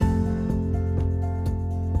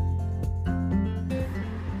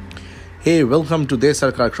Hey, welcome to De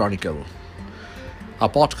Sarkar Chronicle, a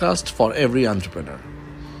podcast for every entrepreneur.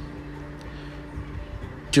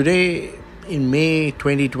 Today, in May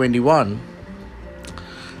 2021,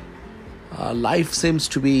 life seems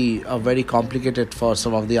to be very complicated for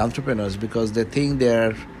some of the entrepreneurs because they think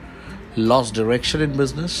they're lost direction in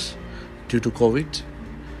business due to COVID,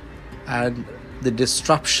 and the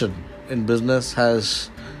disruption in business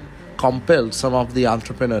has compelled some of the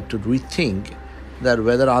entrepreneurs to rethink that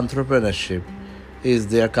whether entrepreneurship is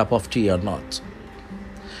their cup of tea or not.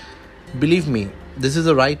 Believe me, this is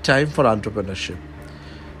the right time for entrepreneurship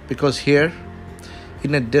because here,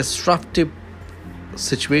 in a disruptive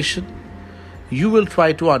situation, you will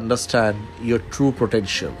try to understand your true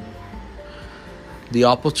potential. The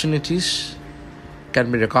opportunities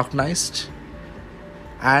can be recognized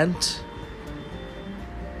and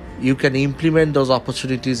you can implement those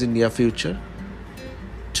opportunities in your future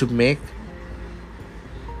to make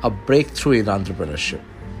a breakthrough in entrepreneurship.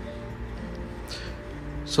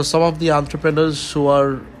 So some of the entrepreneurs who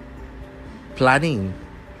are planning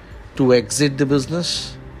to exit the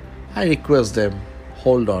business, I request them,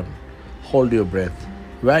 hold on, hold your breath.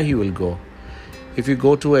 Where you will go? If you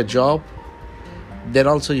go to a job, then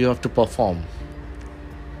also you have to perform.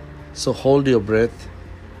 So hold your breath.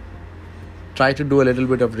 Try to do a little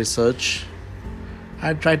bit of research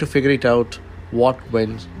and try to figure it out what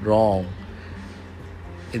went wrong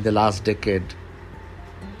in the last decade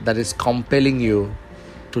that is compelling you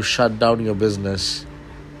to shut down your business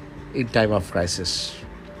in time of crisis.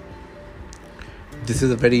 This is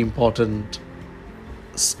a very important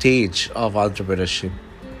stage of entrepreneurship.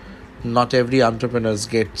 Not every entrepreneur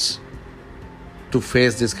gets to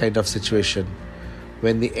face this kind of situation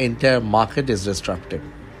when the entire market is disrupted.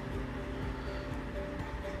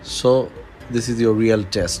 So this is your real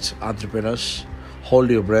test. Entrepreneurs, hold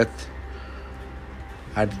your breath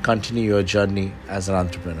and continue your journey as an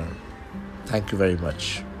entrepreneur. Thank you very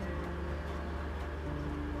much.